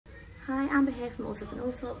Hi, Amber here from Allsop and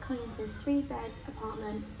Allsop, coming into this 3-bed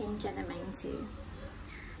apartment in Jenner Main 2.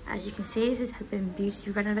 As you can see, this has been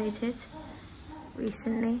beautifully renovated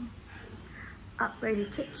recently.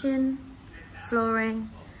 Upgraded kitchen, flooring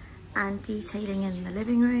and detailing in the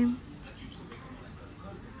living room.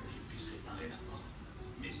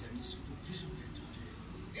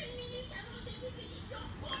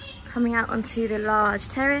 Coming out onto the large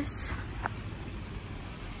terrace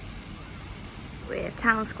with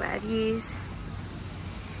town square views.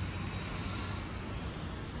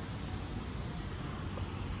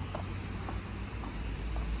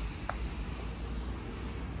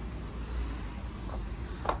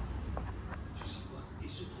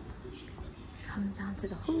 Come down to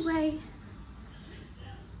the hallway.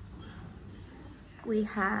 We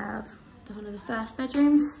have one of the first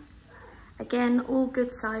bedrooms. Again, all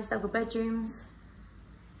good sized double bedrooms.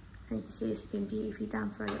 And you can see this has been beautifully done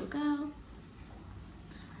for a little girl.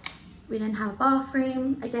 We then have a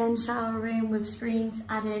bathroom, again shower room with screens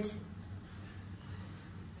added.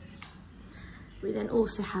 We then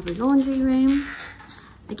also have a laundry room.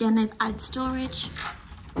 Again, they've added storage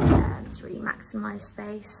to really maximise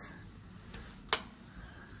space.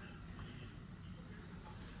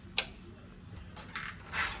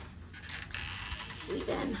 We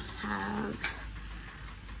then have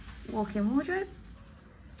walk-in wardrobe,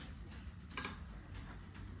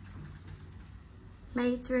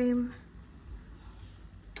 maid's room,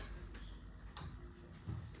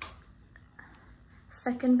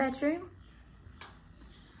 second bedroom,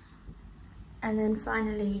 and then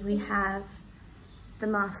finally we have the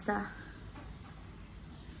master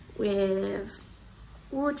with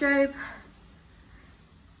wardrobe,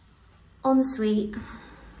 ensuite,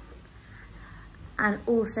 and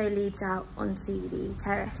also leads out onto the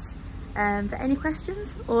terrace. For any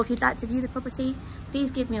questions or if you'd like to view the property, please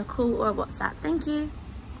give me a call or a WhatsApp. Thank you.